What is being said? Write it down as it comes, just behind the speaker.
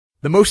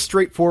The most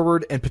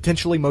straightforward and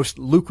potentially most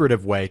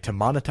lucrative way to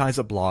monetize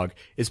a blog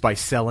is by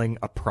selling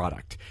a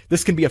product.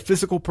 This can be a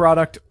physical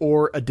product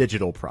or a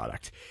digital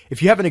product.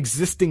 If you have an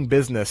existing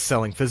business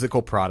selling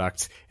physical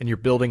products and you're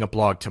building a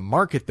blog to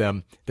market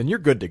them, then you're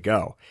good to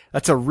go.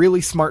 That's a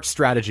really smart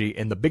strategy,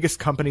 and the biggest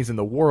companies in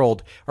the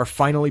world are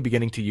finally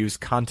beginning to use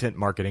content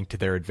marketing to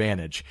their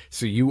advantage,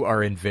 so you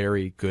are in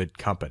very good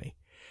company.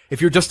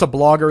 If you're just a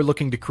blogger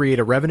looking to create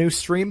a revenue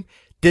stream,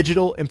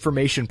 digital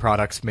information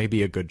products may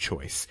be a good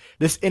choice.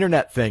 This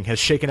internet thing has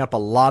shaken up a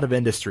lot of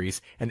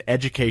industries, and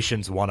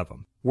education's one of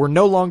them. We're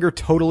no longer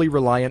totally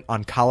reliant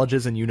on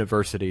colleges and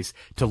universities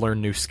to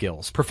learn new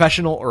skills,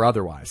 professional or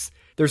otherwise.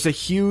 There's a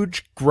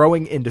huge,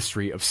 growing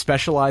industry of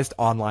specialized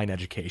online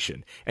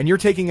education, and you're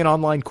taking an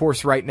online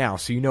course right now,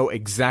 so you know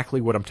exactly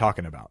what I'm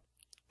talking about.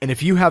 And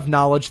if you have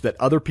knowledge that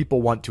other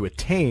people want to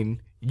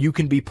attain, you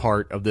can be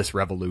part of this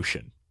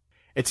revolution.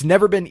 It's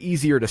never been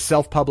easier to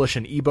self-publish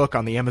an ebook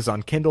on the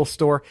Amazon Kindle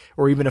store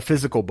or even a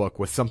physical book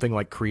with something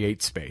like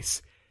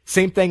CreateSpace.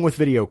 Same thing with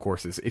video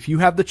courses. If you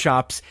have the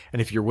chops and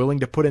if you're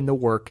willing to put in the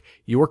work,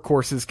 your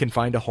courses can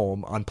find a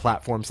home on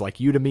platforms like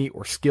Udemy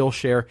or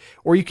Skillshare,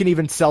 or you can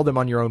even sell them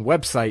on your own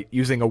website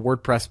using a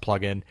WordPress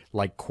plugin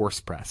like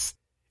CoursePress.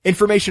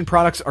 Information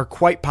products are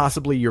quite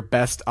possibly your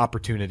best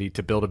opportunity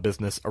to build a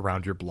business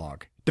around your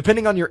blog.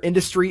 Depending on your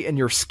industry and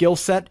your skill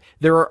set,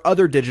 there are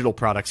other digital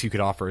products you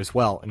could offer as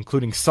well,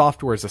 including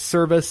software as a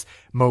service,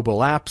 mobile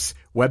apps,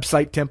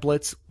 website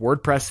templates,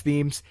 WordPress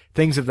themes,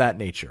 things of that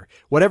nature.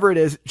 Whatever it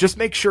is, just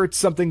make sure it's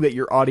something that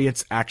your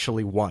audience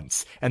actually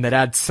wants and that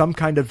adds some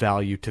kind of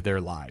value to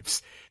their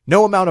lives.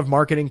 No amount of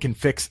marketing can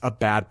fix a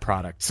bad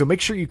product, so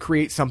make sure you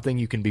create something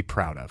you can be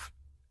proud of.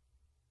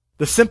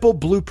 The simple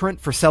blueprint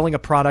for selling a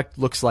product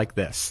looks like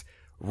this.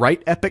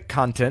 Write epic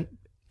content,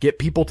 get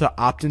people to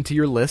opt into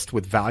your list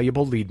with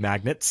valuable lead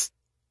magnets,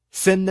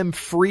 send them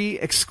free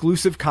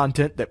exclusive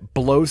content that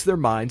blows their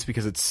minds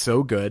because it's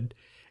so good,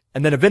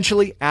 and then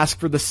eventually ask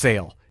for the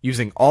sale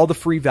using all the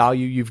free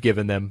value you've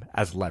given them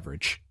as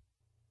leverage.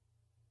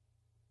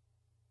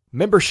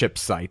 Membership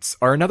sites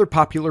are another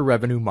popular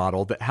revenue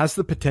model that has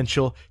the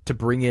potential to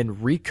bring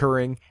in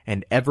recurring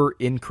and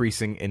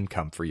ever-increasing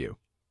income for you.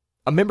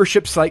 A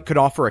membership site could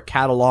offer a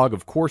catalog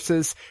of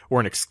courses or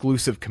an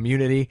exclusive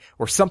community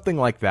or something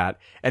like that,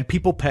 and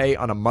people pay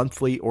on a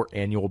monthly or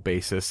annual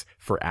basis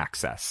for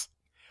access.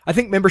 I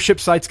think membership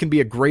sites can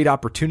be a great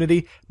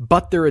opportunity,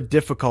 but they're a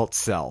difficult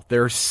sell.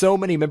 There are so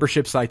many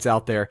membership sites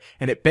out there,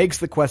 and it begs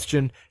the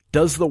question,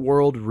 does the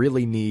world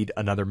really need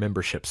another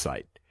membership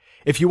site?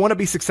 If you want to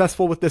be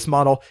successful with this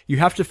model, you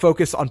have to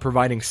focus on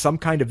providing some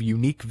kind of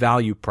unique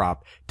value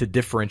prop to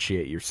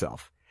differentiate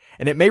yourself.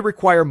 And it may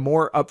require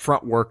more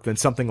upfront work than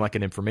something like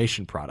an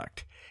information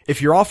product.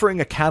 If you're offering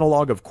a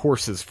catalog of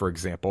courses, for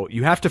example,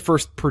 you have to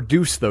first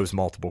produce those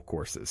multiple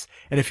courses.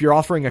 And if you're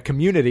offering a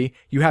community,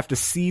 you have to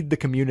seed the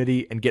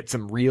community and get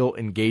some real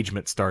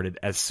engagement started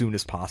as soon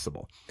as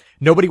possible.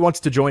 Nobody wants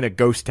to join a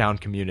ghost town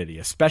community,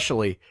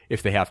 especially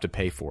if they have to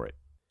pay for it.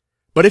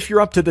 But if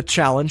you're up to the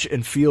challenge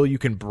and feel you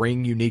can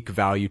bring unique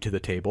value to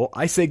the table,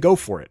 I say go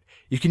for it.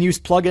 You can use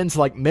plugins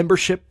like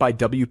Membership by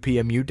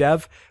WPMU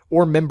Dev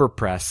or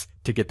MemberPress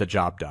to get the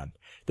job done.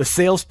 The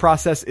sales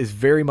process is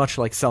very much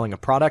like selling a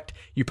product.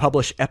 You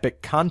publish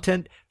epic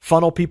content,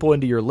 funnel people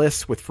into your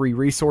lists with free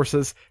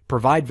resources,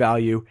 provide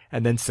value,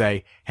 and then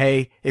say,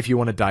 hey, if you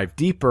want to dive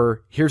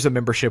deeper, here's a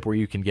membership where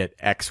you can get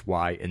X,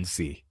 Y, and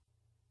Z.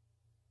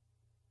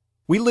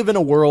 We live in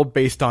a world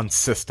based on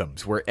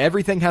systems where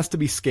everything has to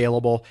be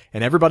scalable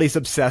and everybody's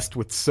obsessed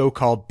with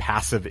so-called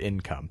passive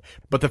income.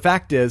 But the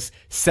fact is,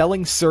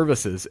 selling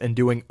services and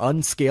doing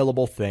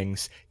unscalable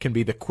things can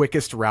be the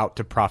quickest route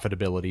to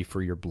profitability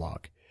for your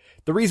blog.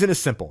 The reason is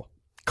simple.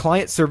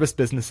 Client service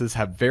businesses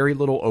have very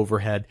little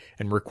overhead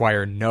and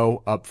require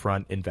no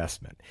upfront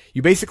investment.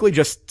 You basically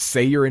just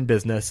say you're in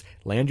business,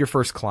 land your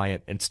first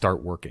client, and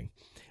start working.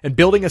 And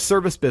building a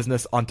service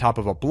business on top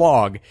of a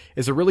blog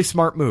is a really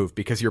smart move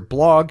because your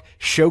blog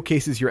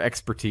showcases your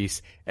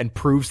expertise and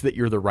proves that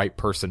you're the right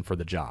person for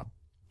the job.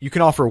 You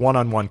can offer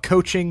one-on-one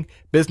coaching,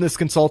 business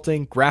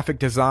consulting, graphic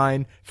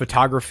design,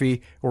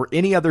 photography, or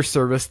any other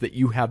service that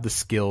you have the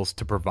skills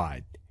to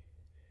provide.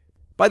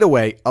 By the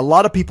way, a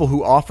lot of people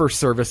who offer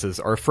services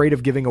are afraid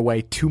of giving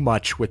away too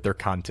much with their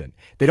content.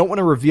 They don't want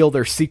to reveal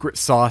their secret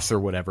sauce or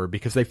whatever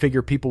because they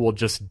figure people will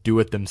just do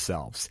it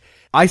themselves.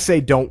 I say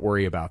don't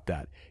worry about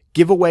that.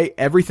 Give away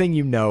everything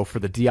you know for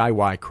the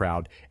DIY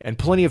crowd, and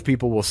plenty of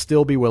people will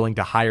still be willing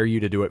to hire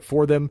you to do it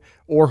for them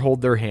or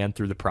hold their hand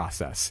through the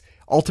process.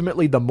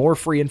 Ultimately, the more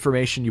free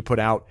information you put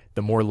out,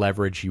 the more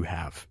leverage you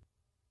have.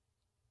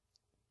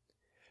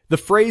 The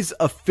phrase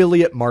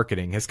affiliate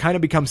marketing has kind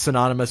of become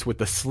synonymous with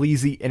the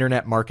sleazy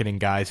internet marketing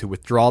guys who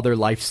withdraw their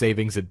life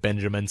savings at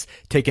Benjamin's,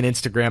 take an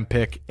Instagram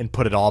pic, and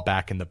put it all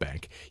back in the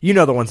bank. You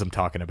know the ones I'm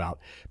talking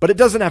about. But it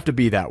doesn't have to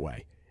be that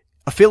way.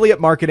 Affiliate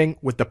marketing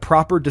with the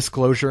proper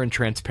disclosure and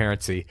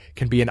transparency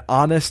can be an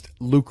honest,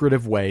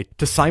 lucrative way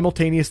to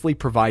simultaneously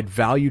provide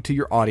value to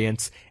your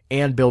audience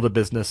and build a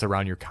business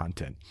around your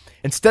content.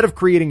 Instead of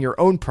creating your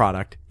own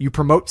product, you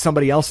promote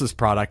somebody else's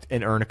product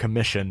and earn a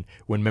commission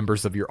when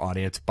members of your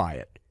audience buy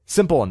it.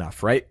 Simple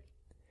enough, right?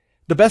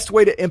 The best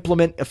way to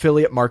implement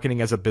affiliate marketing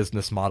as a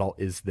business model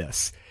is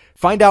this.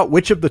 Find out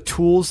which of the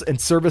tools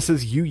and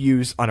services you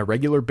use on a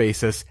regular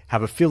basis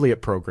have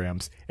affiliate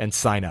programs and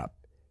sign up.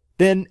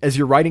 Then, as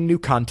you're writing new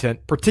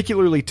content,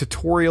 particularly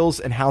tutorials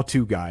and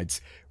how-to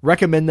guides,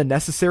 recommend the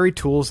necessary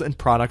tools and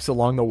products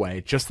along the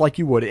way, just like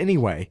you would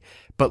anyway,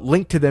 but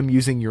link to them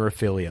using your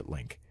affiliate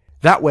link.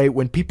 That way,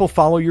 when people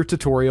follow your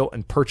tutorial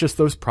and purchase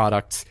those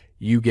products,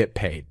 you get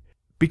paid.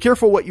 Be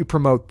careful what you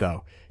promote,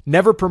 though.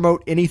 Never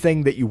promote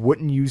anything that you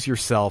wouldn't use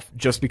yourself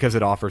just because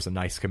it offers a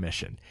nice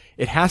commission.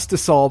 It has to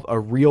solve a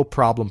real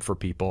problem for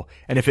people,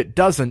 and if it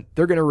doesn't,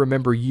 they're going to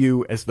remember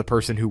you as the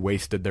person who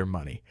wasted their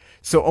money.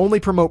 So only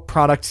promote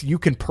products you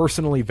can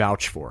personally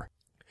vouch for.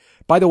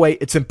 By the way,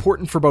 it's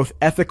important for both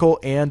ethical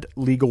and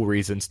legal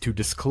reasons to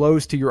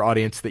disclose to your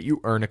audience that you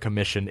earn a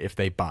commission if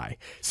they buy.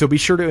 So be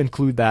sure to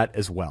include that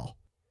as well.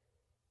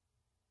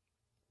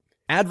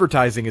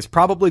 Advertising is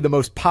probably the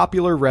most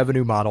popular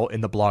revenue model in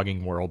the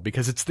blogging world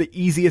because it's the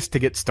easiest to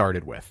get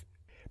started with.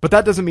 But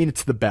that doesn't mean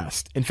it's the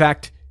best. In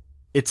fact,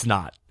 it's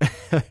not.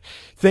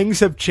 Things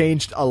have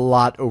changed a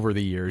lot over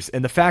the years,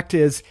 and the fact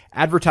is,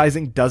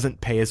 advertising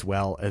doesn't pay as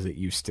well as it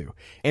used to.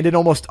 And in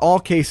almost all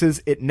cases,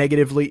 it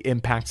negatively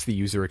impacts the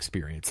user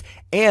experience,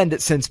 and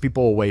it sends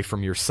people away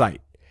from your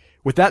site.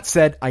 With that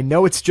said, I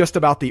know it's just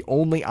about the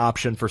only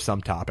option for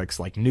some topics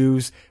like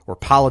news or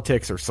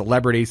politics or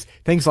celebrities,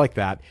 things like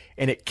that,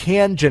 and it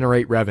can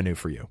generate revenue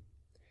for you.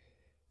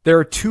 There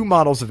are two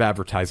models of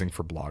advertising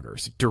for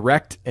bloggers,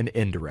 direct and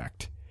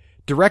indirect.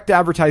 Direct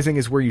advertising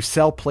is where you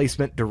sell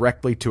placement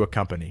directly to a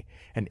company,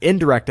 and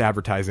indirect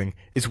advertising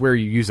is where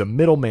you use a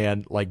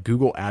middleman like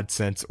Google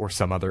AdSense or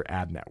some other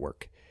ad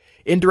network.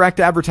 Indirect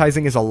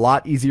advertising is a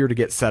lot easier to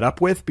get set up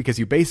with because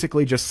you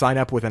basically just sign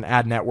up with an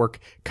ad network,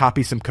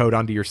 copy some code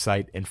onto your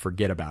site, and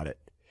forget about it.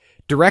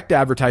 Direct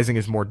advertising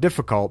is more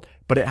difficult,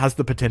 but it has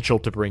the potential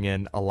to bring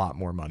in a lot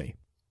more money.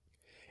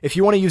 If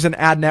you want to use an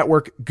ad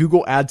network,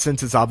 Google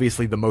AdSense is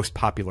obviously the most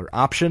popular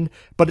option,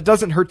 but it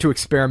doesn't hurt to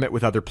experiment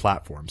with other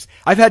platforms.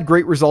 I've had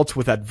great results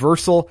with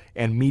Adversal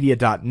and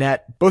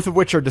Media.net, both of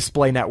which are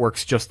display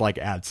networks just like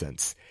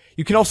AdSense.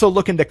 You can also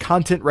look into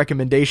content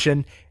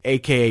recommendation,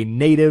 aka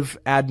native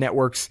ad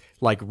networks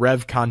like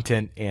Rev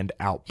Content and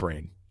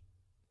Outbrain.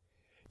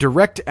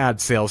 Direct ad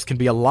sales can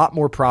be a lot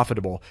more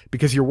profitable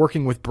because you're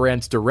working with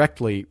brands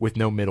directly with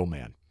no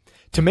middleman.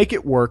 To make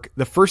it work,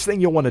 the first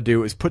thing you'll want to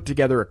do is put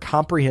together a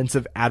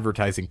comprehensive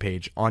advertising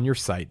page on your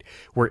site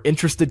where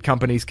interested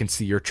companies can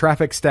see your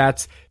traffic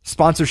stats,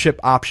 sponsorship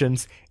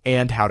options,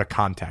 and how to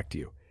contact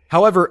you.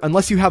 However,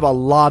 unless you have a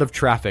lot of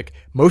traffic,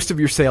 most of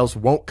your sales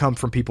won't come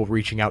from people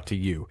reaching out to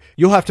you.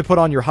 You'll have to put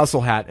on your hustle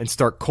hat and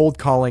start cold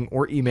calling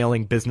or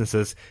emailing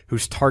businesses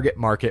whose target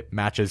market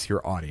matches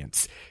your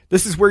audience.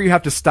 This is where you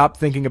have to stop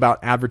thinking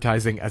about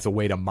advertising as a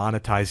way to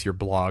monetize your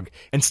blog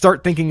and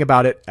start thinking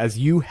about it as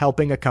you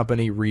helping a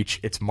company reach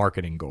its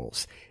marketing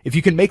goals. If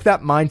you can make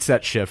that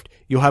mindset shift,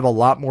 you'll have a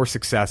lot more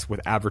success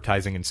with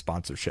advertising and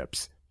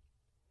sponsorships.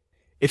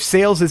 If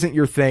sales isn't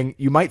your thing,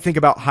 you might think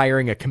about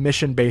hiring a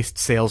commission-based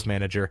sales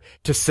manager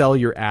to sell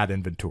your ad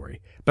inventory.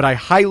 But I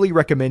highly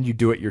recommend you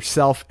do it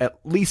yourself at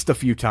least a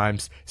few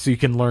times so you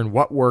can learn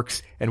what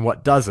works and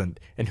what doesn't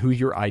and who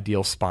your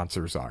ideal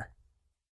sponsors are.